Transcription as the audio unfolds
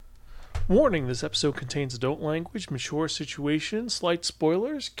Warning, this episode contains adult language, mature situations, slight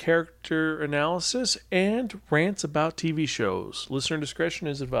spoilers, character analysis, and rants about TV shows. Listener discretion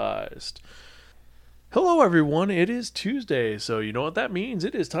is advised. Hello everyone, it is Tuesday, so you know what that means.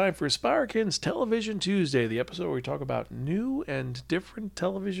 It is time for Spirekin's Television Tuesday, the episode where we talk about new and different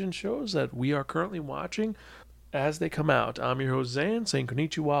television shows that we are currently watching as they come out. I'm your host Zan, saying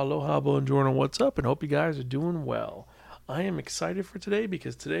konnichiwa, aloha, bonjourno, what's up, and hope you guys are doing well. I am excited for today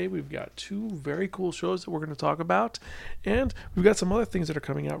because today we've got two very cool shows that we're going to talk about, and we've got some other things that are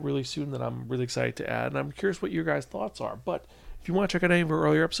coming out really soon that I'm really excited to add, and I'm curious what your guys' thoughts are. But if you want to check out any of our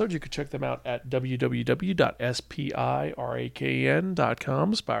earlier episodes, you can check them out at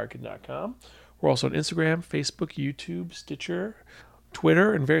www.spirakn.com, spirekin.com. We're also on Instagram, Facebook, YouTube, Stitcher,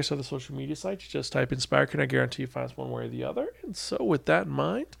 Twitter, and various other social media sites. You just type in Spirekin, I guarantee you find us one way or the other. And so with that in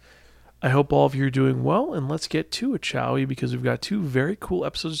mind, I hope all of you are doing well, and let's get to it, shall we? Because we've got two very cool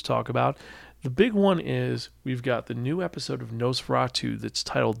episodes to talk about. The big one is we've got the new episode of Nosferatu that's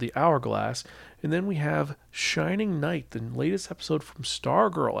titled The Hourglass, and then we have Shining Knight, the latest episode from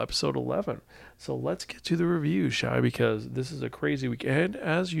Stargirl, episode 11. So let's get to the review, shall we? Because this is a crazy week. And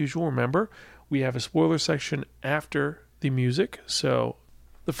as usual, remember, we have a spoiler section after the music, so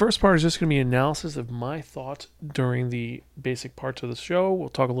the first part is just going to be an analysis of my thoughts during the basic parts of the show. We'll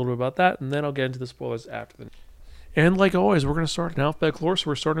talk a little bit about that, and then I'll get into the spoilers after that. And like always, we're going to start in alphabetical order.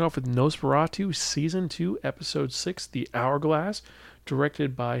 So we're starting off with Nosferatu Season 2, Episode 6, The Hourglass,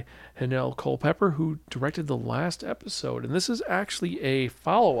 directed by Hanelle Culpepper, who directed the last episode. And this is actually a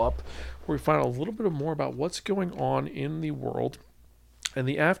follow-up where we find a little bit more about what's going on in the world and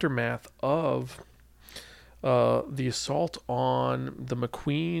the aftermath of the assault on the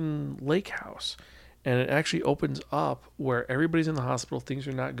McQueen Lake House. And it actually opens up where everybody's in the hospital, things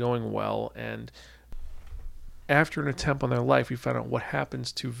are not going well, and after an attempt on their life, we find out what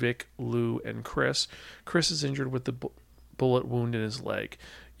happens to Vic, Lou, and Chris. Chris is injured with the bullet wound in his leg.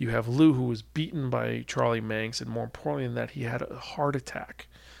 You have Lou, who was beaten by Charlie Manx, and more importantly than that, he had a heart attack.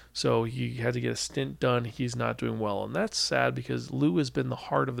 So he had to get a stint done. He's not doing well, and that's sad because Lou has been the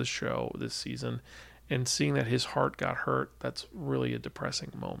heart of the show this season. And seeing that his heart got hurt, that's really a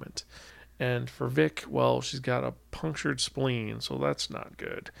depressing moment. And for Vic, well, she's got a punctured spleen, so that's not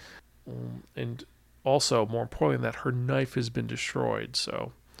good. And also, more importantly, that her knife has been destroyed,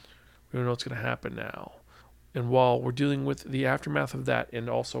 so we don't know what's going to happen now. And while we're dealing with the aftermath of that, and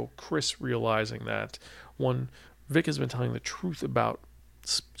also Chris realizing that, one, Vic has been telling the truth about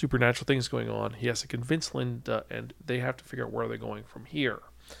supernatural things going on, he has to convince Linda, and they have to figure out where they're going from here.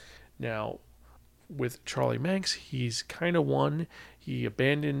 Now, with Charlie Manx, he's kind of won. He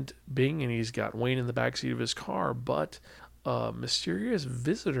abandoned Bing and he's got Wayne in the backseat of his car, but a mysterious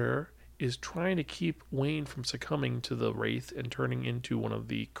visitor is trying to keep Wayne from succumbing to the Wraith and turning into one of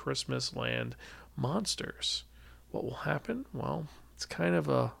the Christmas Land monsters. What will happen? Well, it's kind of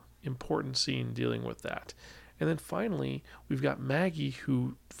a important scene dealing with that. And then finally, we've got Maggie,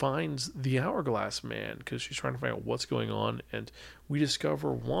 who finds the Hourglass Man because she's trying to find out what's going on. And we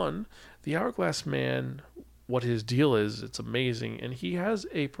discover, one, the Hourglass Man, what his deal is. It's amazing. And he has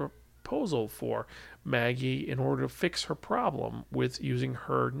a proposal for Maggie in order to fix her problem with using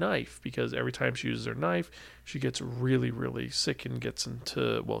her knife. Because every time she uses her knife, she gets really, really sick and gets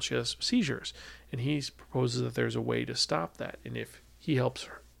into, well, she has seizures. And he proposes that there's a way to stop that. And if he helps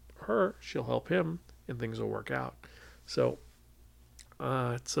her, she'll help him. And things will work out. So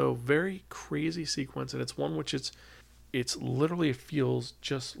it's a very crazy sequence, and it's one which it's literally, it feels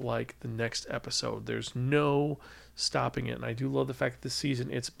just like the next episode. There's no stopping it, and I do love the fact that this season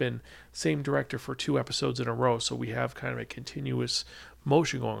it's been same director for 2 episodes in a row, so we have kind of a continuous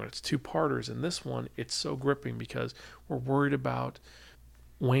motion going on. It's 2-parters, and this one, it's so gripping because we're worried about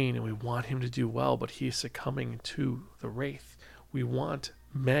Wayne, and we want him to do well, but he's succumbing to the Wraith. We want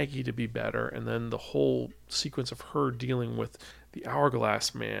Maggie to be better, and then the whole sequence of her dealing with the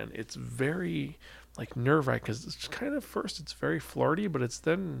Hourglass Man, it's very like nerve-wracking because it's kind of, first it's very flirty, but it's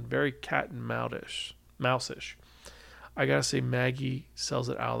then very cat and mouse-ish. I gotta say, Maggie sells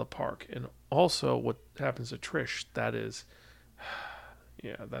it out of the park. And also what happens to Trish, that is,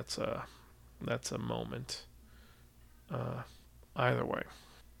 yeah, that's a moment. Either way,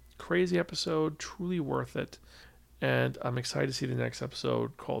 crazy episode, truly worth it. And I'm excited to see the next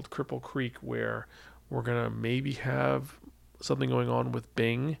episode called Cripple Creek, where we're going to maybe have something going on with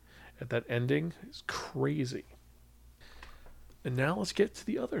Bing at that ending. It's crazy. And now let's get to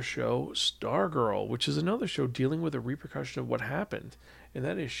the other show, Stargirl, which is another show dealing with the repercussion of what happened. And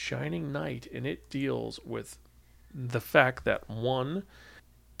that is Shining Knight. And it deals with the fact that, one,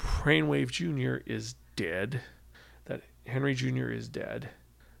 Brainwave Jr. is dead. That Henry Jr. is dead.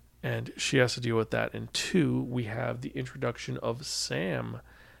 and she has to deal with that. And 2, we have the introduction of Sam,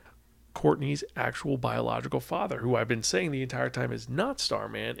 Courtney's actual biological father, who I've been saying the entire time is not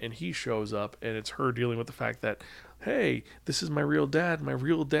Starman, and he shows up, and it's her dealing with the fact that, hey, this is my real dad. My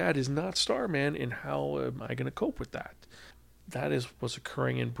real dad is not Starman, and how am I going to cope with that? That is what's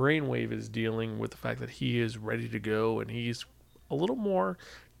occurring, and Brainwave is dealing with the fact that he is ready to go, and he's a little more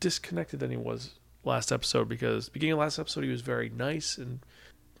disconnected than he was last episode, because beginning of last episode he was very nice and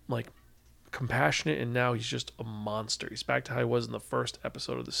like compassionate, and now he's just a monster. He's back to how he was in the first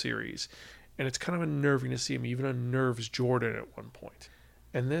episode of the series, and it's kind of unnerving to see him. He even unnerves Jordan at one point.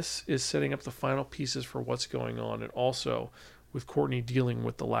 And this is setting up the final pieces for what's going on, and also with Courtney dealing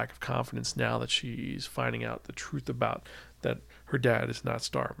with the lack of confidence now that she's finding out the truth about that her dad is not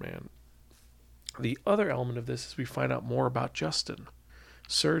Starman. The other element of this is we find out more about Justin,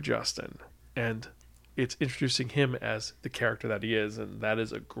 Sir Justin, and it's introducing him as the character that he is, and that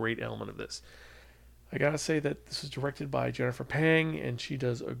is a great element of this. I gotta say that this is directed by Jennifer Pang, and she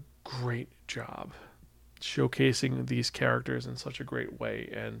does a great job showcasing these characters in such a great way,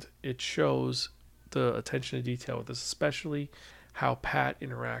 and it shows the attention to detail with this, especially how Pat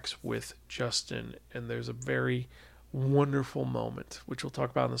interacts with Justin. And there's a very wonderful moment, which we'll talk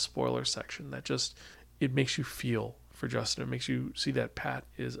about in the spoiler section, that just, it makes you feel for Justin. It makes you see that Pat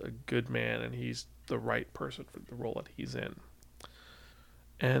is a good man and he's the right person for the role that he's in.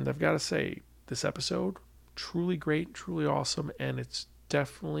 And I've got to say, this episode, truly great, truly awesome, and it's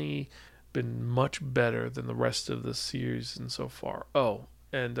definitely been much better than the rest of the season so far. Oh,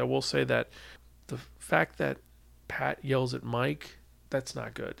 and I will say that the fact that Pat yells at Mike, that's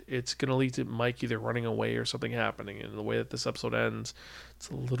not good. It's going to lead to Mike either running away or something happening, and the way that this episode ends, it's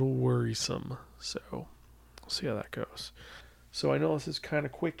a little worrisome. So we'll see how that goes. So I know this is kind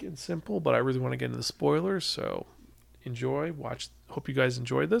of quick and simple, but I really want to get into the spoilers, so enjoy, watch. Hope you guys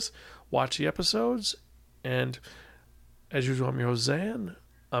enjoyed this. Watch the episodes, and as usual, I'm your host, Zan.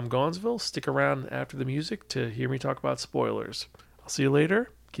 I'm Gonzville. Stick around after the music to hear me talk about spoilers. I'll see you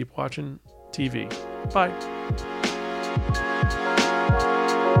later. Keep watching TV. Bye.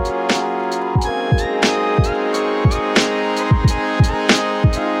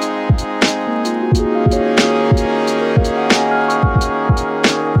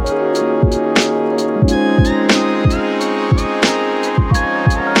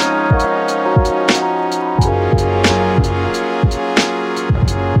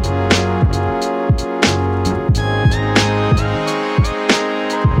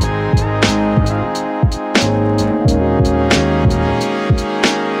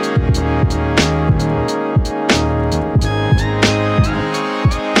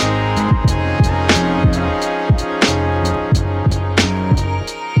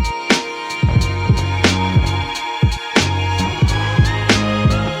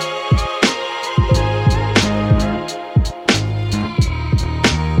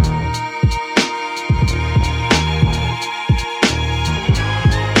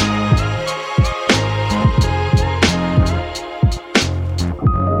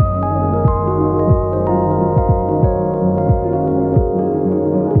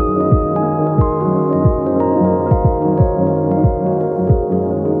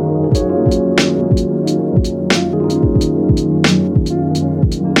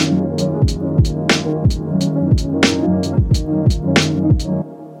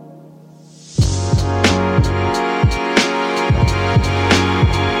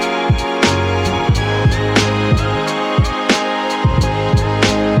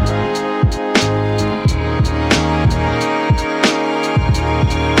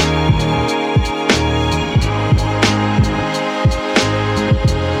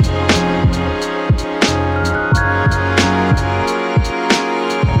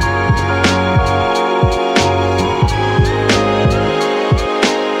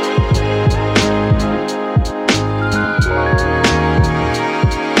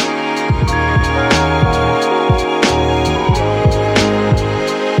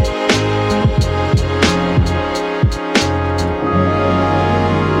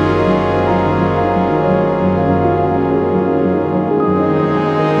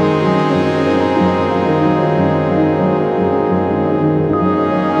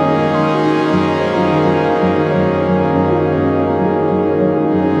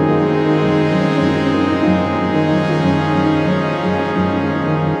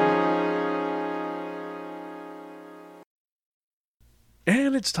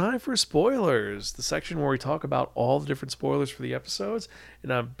 it's time for spoilers, the section where we talk about all the different spoilers for the episodes.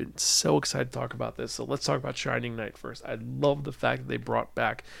 And I've been so excited to talk about this. So let's talk about Shining Knight first. I love the fact that they brought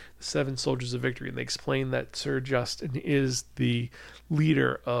back the Seven Soldiers of Victory, and they explained that Sir Justin is the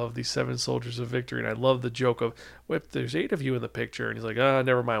leader of the Seven Soldiers of Victory. And I love the joke of, well, there's 8 of you in the picture. And he's like,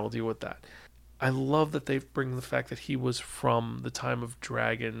 never mind, we'll deal with that. I love that they bring the fact that he was from the time of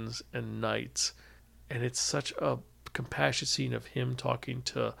dragons and knights. And it's such a compassionate scene of him talking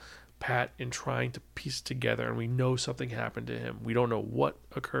to Pat and trying to piece together, and we know something happened to him. We don't know what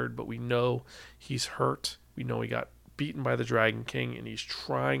occurred, but we know he's hurt. We know he got beaten by the Dragon King, and he's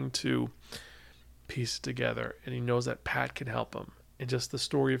trying to piece it together, and he knows that Pat can help him. And just the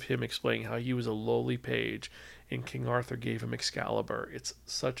story of him explaining how he was a lowly page and King Arthur gave him Excalibur. It's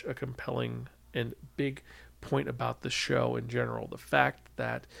such a compelling and big point about the show in general. The fact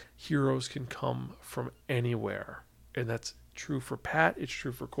that heroes can come from anywhere. And that's true for Pat, it's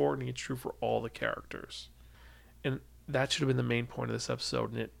true for Courtney, it's true for all the characters. And that should have been the main point of this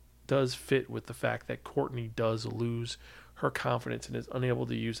episode. And it does fit with the fact that Courtney does lose her confidence and is unable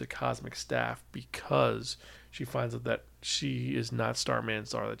to use the cosmic staff because she finds out that she is not Starman's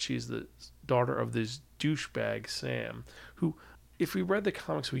daughter, that she's the daughter of this douchebag Sam, who, if we read the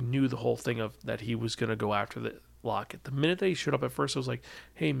comics, we knew the whole thing of that he was going to go after the Locket. The minute that he showed up, at first I was like,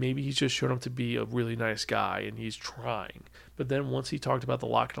 hey, maybe he's just showed up to be a really nice guy and he's trying. But then once he talked about the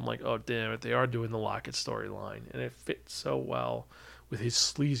Locket, I'm like, oh, damn it, they are doing the Locket storyline. And it fits so well with his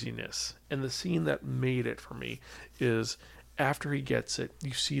sleaziness. And the scene that made it for me is after he gets it,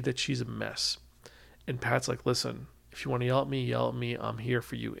 you see that she's a mess. And Pat's like, listen, if you want to yell at me, I'm here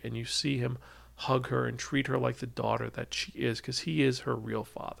for you. And you see him hug her and treat her like the daughter that she is, because he is her real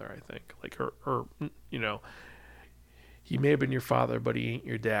father, I think. Like her, he may have been your father, but he ain't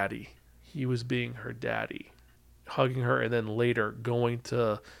your daddy. He was being her daddy, hugging her, and then later going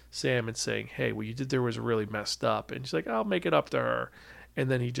to Sam and saying, hey, what you did there was really messed up. And she's like, I'll make it up to her. And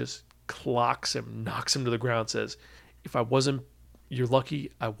then he just clocks him, knocks him to the ground, says, if I wasn't, you're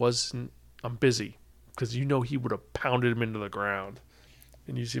lucky I wasn't, I'm busy. Because you know he would have pounded him into the ground.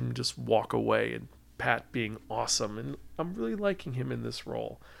 And you see him just walk away, and Pat being awesome. And I'm really liking him in this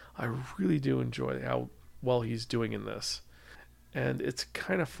role. I really do enjoy how well he's doing in this. And it's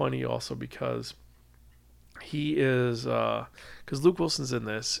kind of funny also because he is because Luke Wilson's in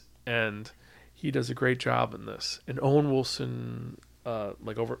this and he does a great job in this, and Owen Wilson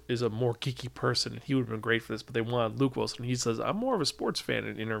is a more geeky person, and he would have been great for this, but they wanted Luke Wilson. He says, I'm more of a sports fan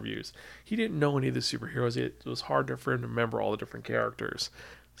in interviews. He didn't know any of the superheroes. It was hard for him to remember all the different characters.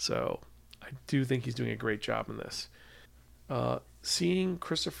 So I do think he's doing a great job in this. Seeing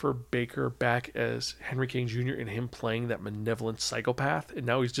Christopher Baker back as Henry King Jr. and him playing that malevolent psychopath, and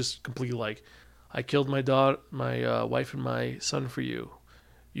now he's just completely like, I killed my wife and my son for you.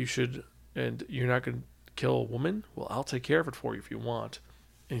 You should, and you're not going to kill a woman? Well, I'll take care of it for you if you want.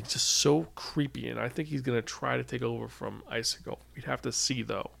 And it's just so creepy, and I think he's going to try to take over from Icicle. We'd have to see,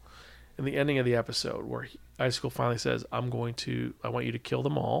 though. In the ending of the episode, where Icicle finally says, I want you to kill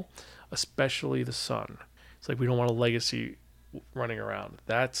them all, especially the son. It's like, we don't want a legacy running around.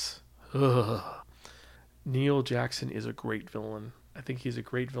 That's Neil Jackson is a great villain. I think he's a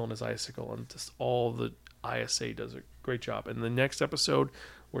great villain as Icicle, and just all the ISA does a great job. And the next episode,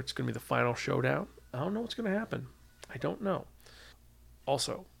 where it's going to be the final showdown, I don't know what's going to happen. I don't know.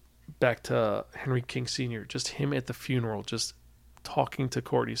 Also, back to Henry King Sr., just him at the funeral, just talking to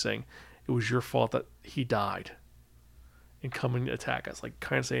Courtney, saying, it was your fault that he died, and coming to attack us. Like,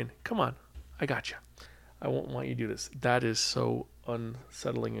 kind of saying, come on, I got you. I won't want you to do this. That is so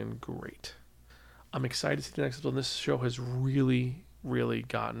unsettling and great. I'm excited to see the next episode. This show has really, really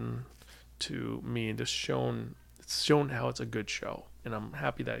gotten to me and just shown how it's a good show. And I'm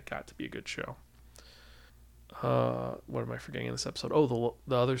happy that it got to be a good show. What am I forgetting in this episode? Oh,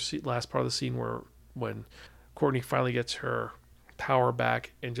 the other last part of the scene when Courtney finally gets her power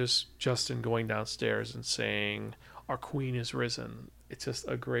back, and just Justin going downstairs and saying, our queen is risen. It's just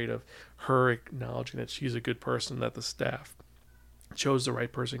a great of her acknowledging that she's a good person, that the staff chose the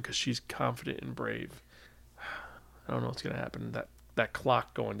right person because she's confident and brave. I don't know what's going to happen. That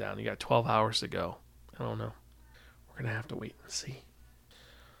clock going down, you got 12 hours to go. I don't know. We're going to have to wait and see.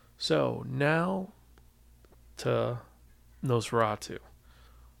 So now to Nosferatu.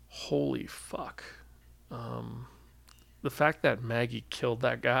 Holy fuck. The fact that Maggie killed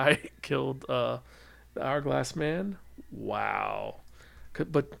that guy, killed the Hourglass Man, wow.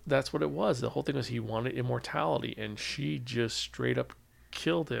 But that's what it was. The whole thing was he wanted immortality, and she just straight up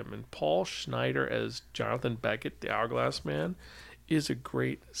killed him. And Paul Schneider as Jonathan Beckett, the Hourglass Man, is a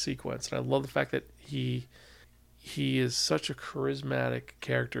great sequence. And I love the fact that he he is such a charismatic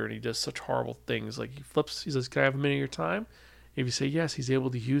character, and he does such horrible things. Like he says, "Can I have a minute of your time?" If you say yes, he's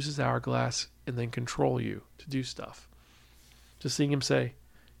able to use his hourglass and then control you to do stuff. Just seeing him say,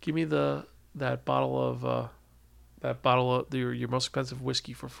 "Give me that bottle of your most expensive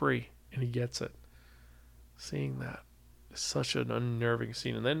whiskey for free," and he gets it. Seeing that is such an unnerving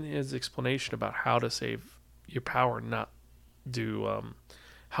scene, and then his explanation about how to save your power,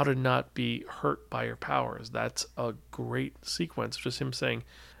 how to not be hurt by your powers. That's a great sequence. Just him saying,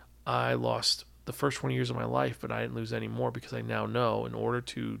 "I lost the first 20 years of my life, but I didn't lose any more because I now know in order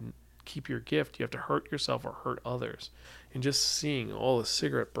to keep your gift, you have to hurt yourself or hurt others." And just seeing all the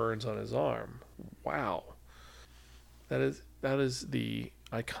cigarette burns on his arm, wow, that is the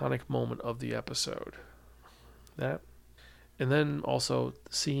iconic moment of the episode. That, and then also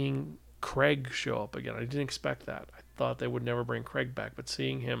seeing Craig show up again. I didn't expect that. I thought they would never bring Craig back, but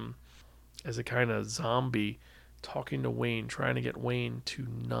seeing him as a kind of zombie talking to Wayne, trying to get Wayne to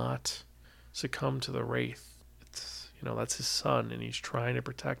not succumb to the Wraith. That's his son, and he's trying to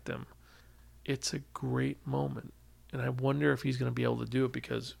protect him. It's a great moment, and I wonder if he's going to be able to do it,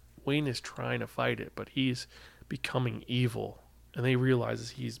 because Wayne is trying to fight it, but he's becoming evil, and they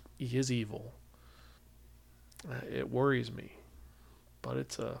realize he is evil. It worries me, but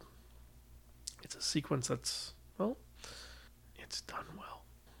it's a sequence that's, well, it's done well.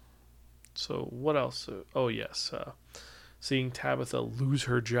 So what else? Oh yes, seeing Tabitha lose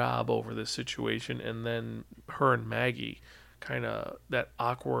her job over this situation, and then her and Maggie, kind of that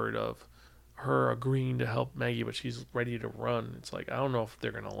awkward of her agreeing to help Maggie, but she's ready to run. It's like, I don't know if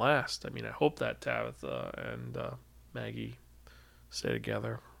they're gonna last. I mean, I hope that Tabitha and Maggie stay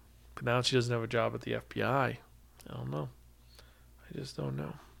together, but now she doesn't have a job at the FBI. I don't know. I just don't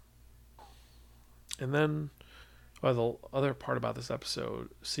know. And then, the other part about this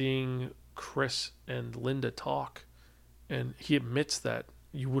episode, seeing Chris and Linda talk, and he admits that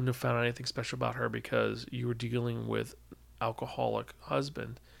you wouldn't have found anything special about her because you were dealing with alcoholic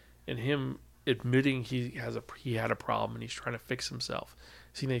husband, and him admitting he had a problem and he's trying to fix himself.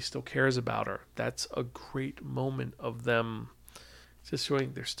 Seeing that he still cares about her, that's a great moment of them just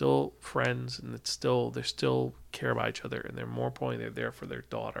showing they're still friends, and they still care about each other, and they're more importantly, they're there for their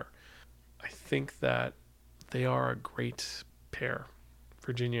daughter. I think that they are a great pair.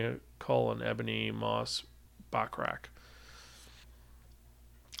 Virginia Cull and Ebony Moss Bachrach.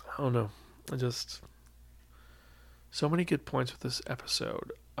 I don't know. So many good points with this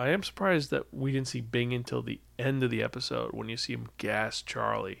episode. I am surprised that we didn't see Bing until the end of the episode, when you see him gas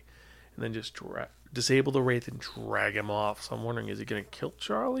Charlie and then just disable the Wraith and drag him off. So I'm wondering, is he going to kill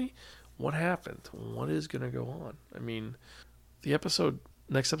Charlie? What happened? What is going to go on? I mean,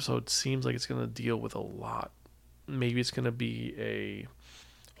 next episode seems like it's going to deal with a lot. Maybe it's going to be a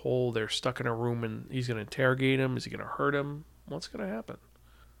whole, they're stuck in a room and he's going to interrogate him. Is he going to hurt him? What's going to happen?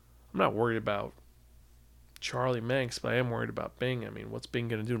 I'm not worried about Charlie Manx, but I am worried about Bing. I mean, what's Bing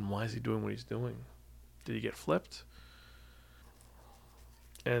going to do, and why is he doing what he's doing? Did he get flipped?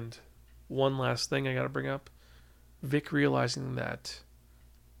 And one last thing I got to bring up. Vic realizing that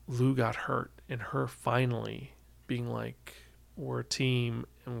Lou got hurt, and her finally being like, we're a team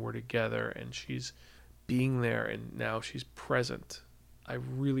and we're together, and she's being there, and now she's present. I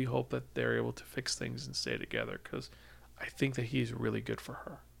really hope that they're able to fix things and stay together, because I think that he's really good for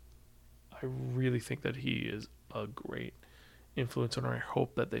her. I really think that he is a great influence on her. I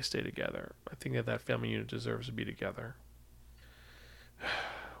hope that they stay together. I think that family unit deserves to be together.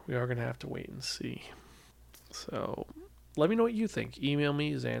 We are going to have to wait and see. So let me know what you think. Email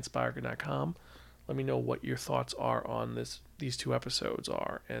me, zanspiraken.com. Let me know what your thoughts are on these two episodes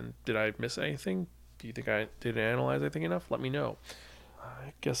are. And did I miss anything? Do you think I didn't analyze anything enough? Let me know.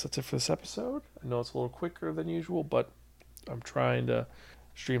 I guess that's it for this episode. I know it's a little quicker than usual, but I'm trying to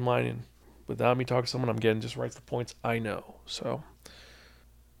streamline, and without me talking to someone, I'm getting just right to the points I know. So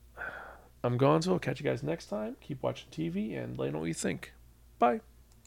I'm gone, so I'll catch you guys next time. Keep watching TV and let me know what you think. Bye.